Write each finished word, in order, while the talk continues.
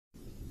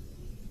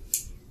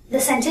The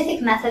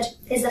scientific method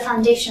is the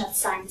foundation of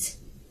science.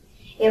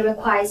 It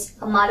requires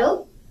a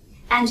model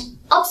and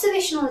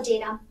observational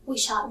data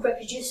which are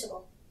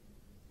reproducible.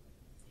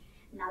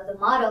 Now the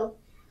model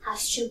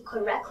has to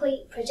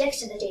correctly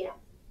predict the data.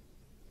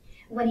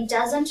 When it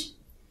doesn't,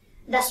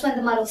 that's when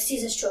the model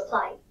ceases to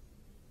apply.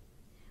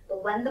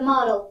 But when the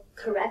model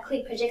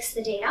correctly predicts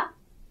the data,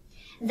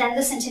 then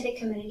the scientific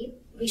community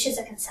reaches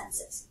a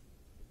consensus.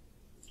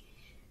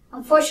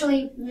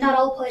 Unfortunately, not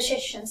all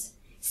politicians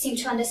seem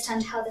to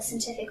understand how the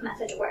scientific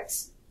method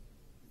works.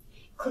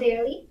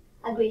 Clearly,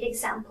 a great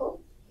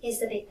example is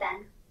the Big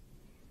Bang.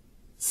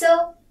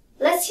 So,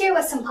 let's hear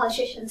what some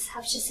politicians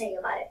have to say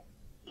about it.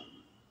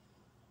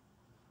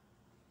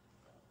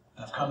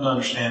 I've come to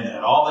understand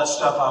that all that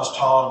stuff I was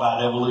taught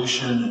about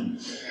evolution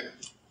and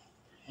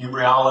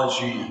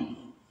embryology and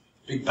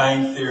Big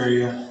Bang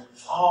theory,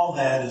 all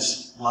that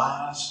is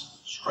lies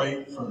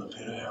straight from the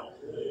pit of hell.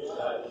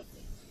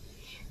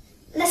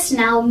 Let's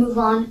now move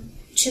on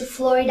to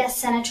Florida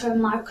Senator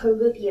Marco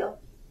Rubio.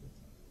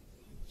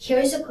 Here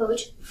is a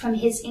quote from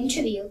his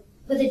interview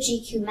with the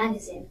GQ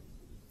magazine.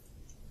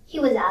 He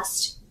was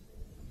asked,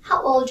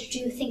 "How old do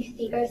you think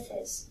the Earth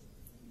is?"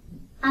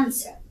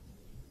 Answer: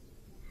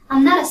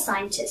 "I'm not a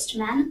scientist,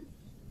 man.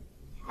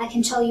 I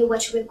can tell you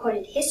what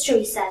recorded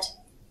history said.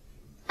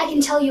 I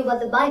can tell you what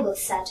the Bible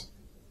said.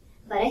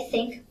 But I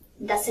think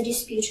that's a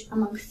dispute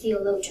among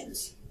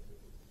theologians."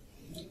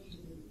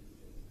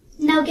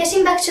 Now,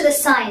 getting back to the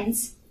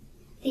science,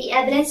 the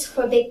evidence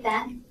for Big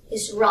Bang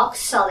is rock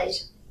solid.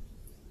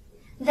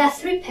 There are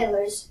three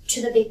pillars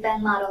to the Big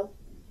Bang model,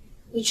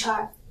 which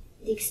are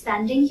the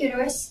expanding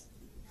universe,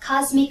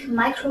 cosmic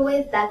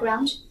microwave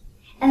background,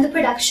 and the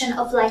production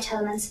of light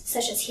elements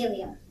such as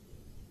helium.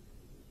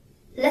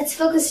 Let's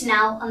focus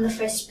now on the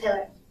first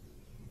pillar,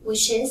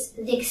 which is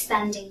the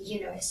expanding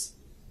universe.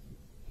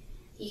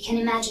 You can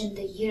imagine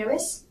the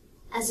universe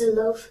as a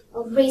loaf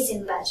of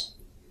raisin bread,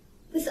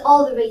 with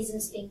all the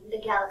raisins being the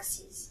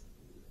galaxies.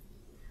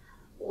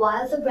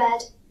 While the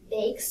bread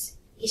bakes,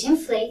 it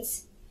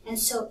inflates, and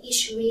so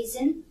each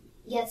raisin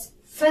gets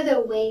further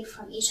away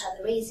from each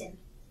other raisin.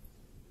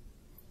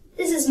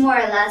 This is more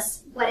or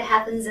less what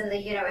happens in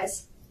the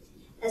universe,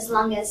 as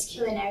long as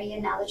culinary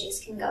analogies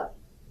can go.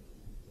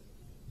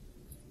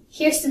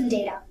 Here's some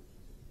data.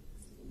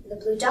 The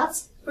blue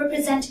dots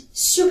represent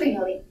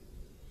supernovae,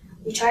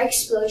 which are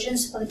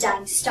explosions of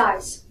dying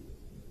stars.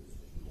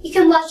 You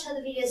can watch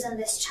other videos on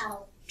this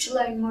channel to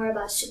learn more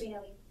about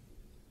supernovae.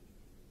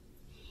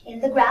 In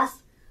the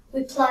graph,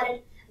 we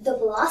plotted the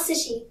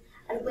velocity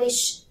at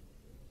which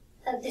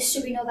the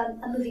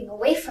supernovae are moving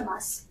away from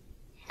us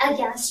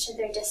against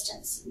their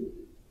distance.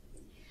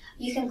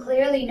 You can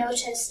clearly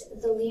notice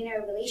the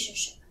linear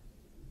relationship.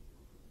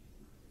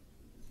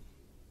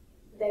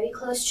 Very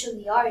close to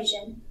the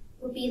origin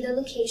would be the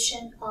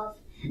location of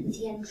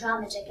the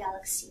Andromeda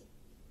galaxy,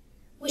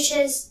 which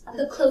is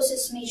the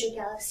closest major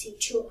galaxy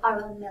to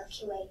our own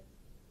Milky Way.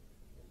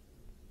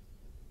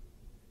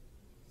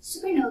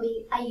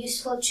 Supernovae are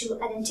useful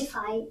to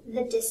identify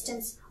the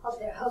distance of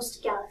their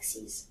host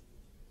galaxies.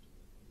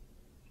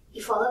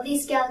 If all of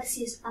these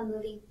galaxies are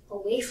moving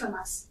away from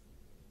us,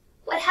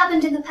 what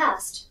happened in the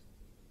past?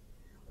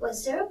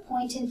 Was there a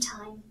point in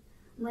time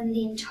when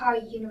the entire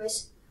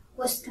universe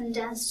was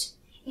condensed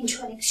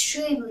into an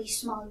extremely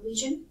small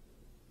region?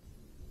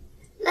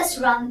 Let's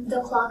run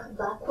the clock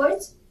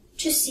backwards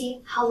to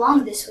see how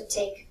long this would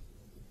take.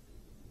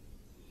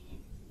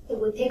 If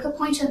we pick a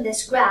point on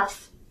this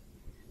graph,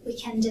 we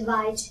can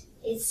divide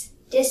its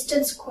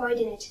distance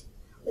coordinate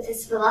with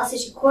its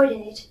velocity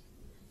coordinate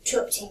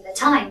to obtain the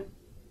time.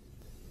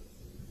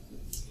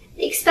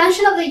 The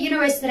expansion of the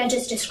universe that I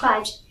just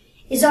described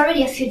is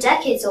already a few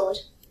decades old.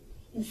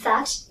 In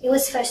fact, it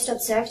was first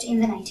observed in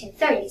the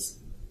 1930s.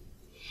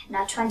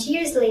 Now, 20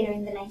 years later,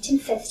 in the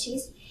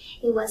 1950s,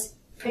 it was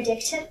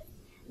predicted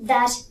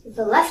that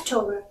the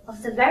leftover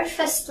of the very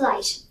first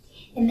light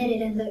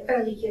emitted in the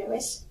early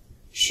universe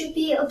should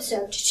be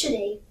observed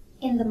today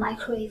in the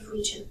microwave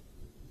region.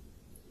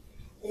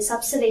 This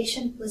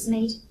observation was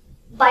made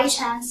by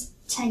chance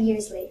 10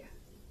 years later.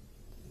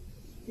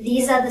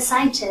 These are the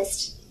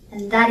scientists,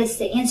 and that is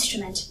the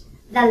instrument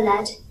that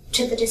led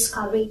to the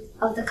discovery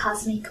of the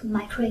cosmic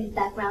microwave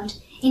background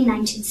in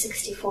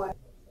 1964.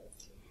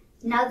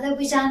 Now that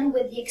we're done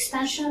with the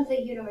expansion of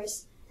the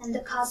universe and the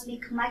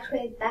cosmic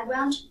microwave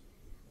background,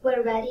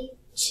 we're ready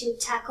to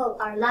tackle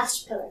our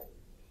last pillar,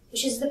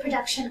 which is the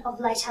production of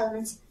light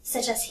elements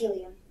such as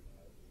helium.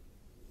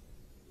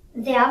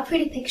 There are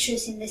pretty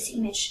pictures in this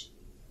image,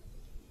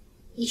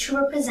 each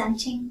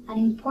representing an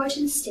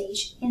important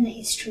stage in the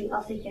history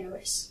of the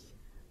universe.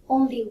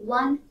 Only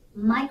 1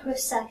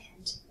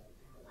 microsecond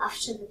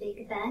after the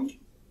Big Bang,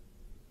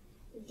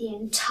 the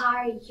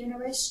entire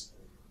universe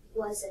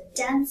was a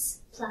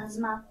dense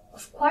plasma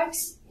of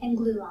quarks and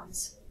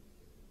gluons.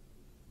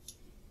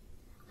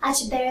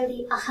 At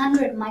barely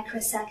 100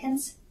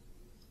 microseconds,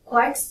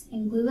 quarks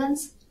and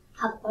gluons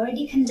have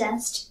already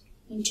condensed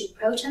into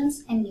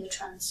protons and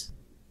neutrons.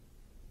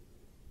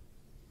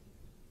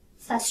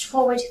 Fast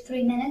forward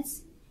 3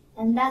 minutes,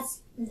 and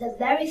that's the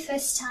very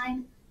first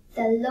time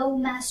the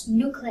low-mass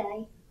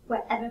nuclei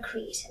were ever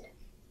created.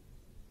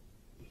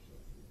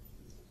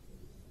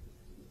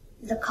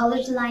 The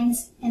colored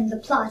lines in the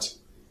plot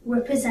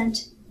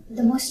represent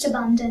the most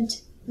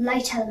abundant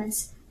light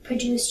elements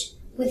produced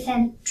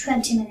within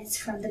 20 minutes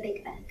from the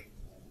Big Bang.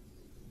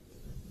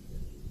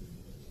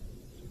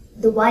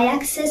 The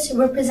y-axis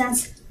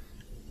represents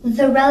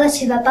the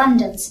relative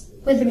abundance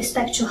with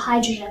respect to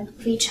hydrogen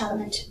of each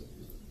element.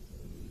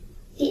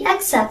 The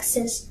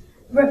x-axis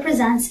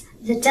represents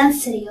the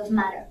density of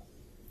matter.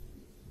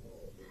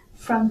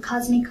 From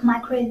cosmic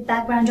microwave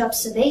background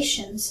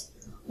observations,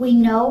 we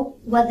know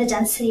what the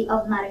density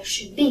of matter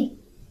should be.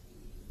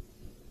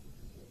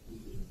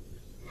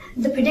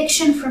 The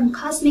prediction from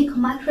cosmic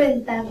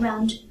microwave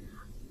background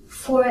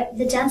for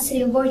the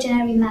density of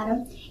ordinary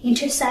matter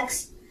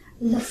intersects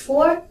the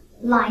 4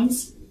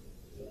 lines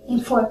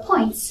in 4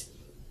 points.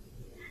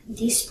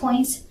 These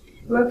points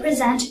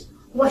represent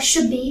what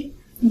should be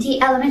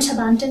the element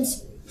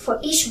abundance for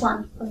each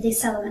one of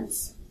these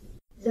elements.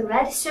 The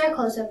red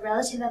circles of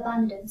relative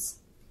abundance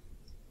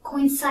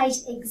coincide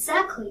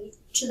exactly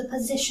to the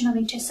position of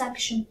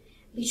intersection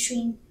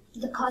between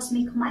the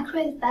cosmic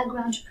microwave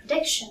background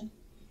prediction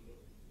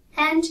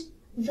and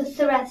the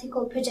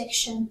theoretical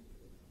prediction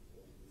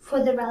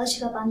for the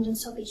relative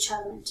abundance of each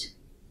element.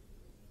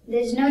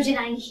 There's no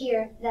denying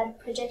here that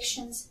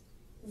predictions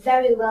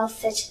very well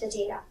fit the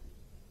data.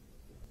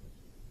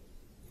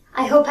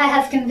 I hope I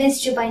have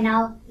convinced you by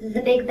now that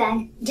the Big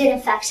Bang did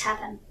in fact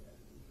happen.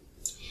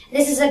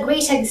 This is a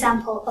great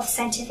example of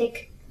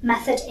scientific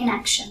method in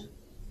action.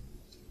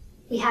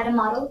 We had a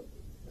model,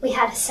 we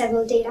had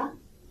several data,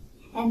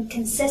 and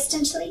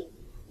consistently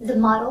the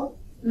model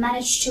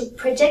managed to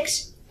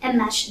predict and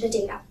match the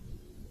data.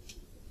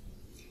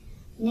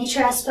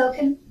 Nature has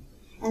spoken,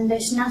 and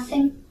there's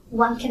nothing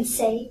one can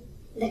say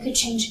that could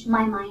change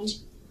my mind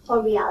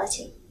or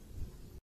reality.